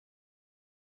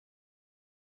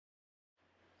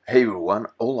Hey everyone,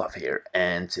 Olaf here,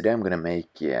 and today I'm gonna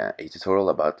make a tutorial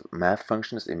about math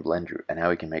functions in Blender and how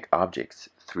we can make objects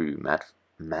through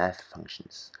math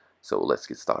functions. So let's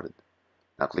get started.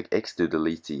 Now click X to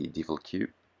delete the default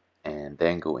cube, and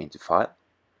then go into File.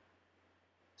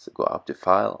 So go up to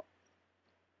File,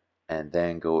 and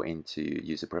then go into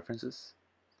User Preferences,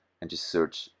 and just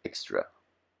search Extra.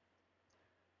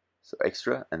 So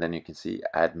Extra, and then you can see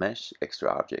Add Mesh Extra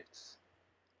Objects.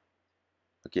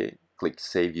 Okay, click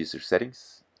Save User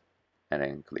Settings, and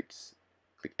then click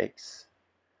X.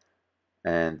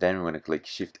 And then we're going to click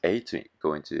Shift A to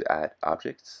go into Add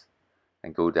Objects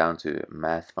and go down to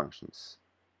Math Functions.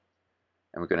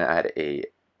 And we're going to add a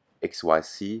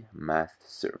XYZ math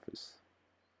surface.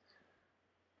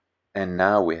 And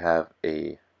now we have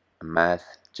a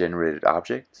math generated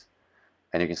object,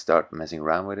 and you can start messing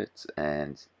around with it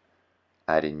and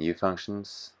adding new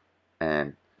functions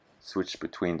and switch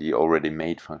between the already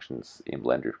made functions in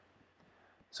Blender.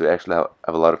 So we actually have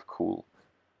a lot of cool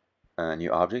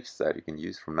new objects that you can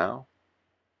use from now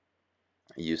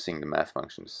using the math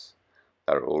functions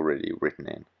that are already written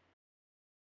in.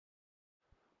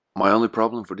 My only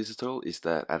problem for this tutorial is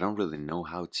that I don't really know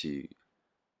how to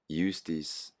use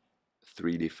these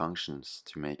 3D functions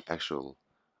to make actual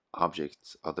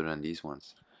objects other than these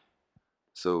ones.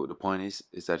 So the point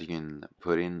is that you can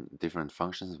put in different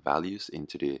functions values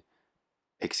into the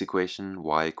x equation,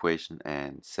 y equation,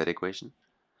 and z equation,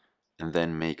 and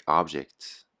then make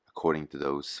objects according to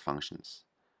those functions.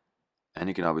 And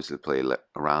you can obviously play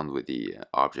around with the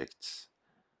objects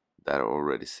that are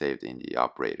already saved in the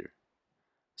operator.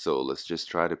 So let's just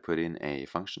try to put in a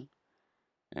function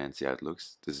and see how it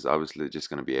looks. This is obviously just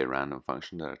going to be a random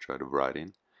function that I try to write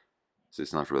in. So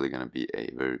it's not really going to be a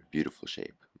very beautiful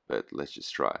shape, but let's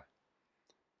just try.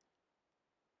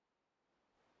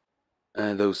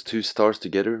 And those two stars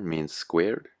together means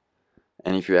squared.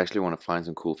 And if you actually want to find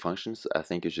some cool functions, I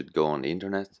think you should go on the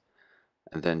internet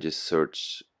and then just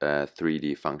search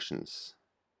 3D functions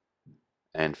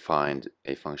and find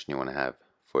a function you want to have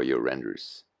for your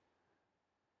renders.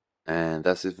 And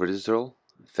that's it for this tutorial.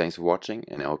 Thanks for watching,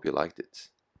 and I hope you liked it.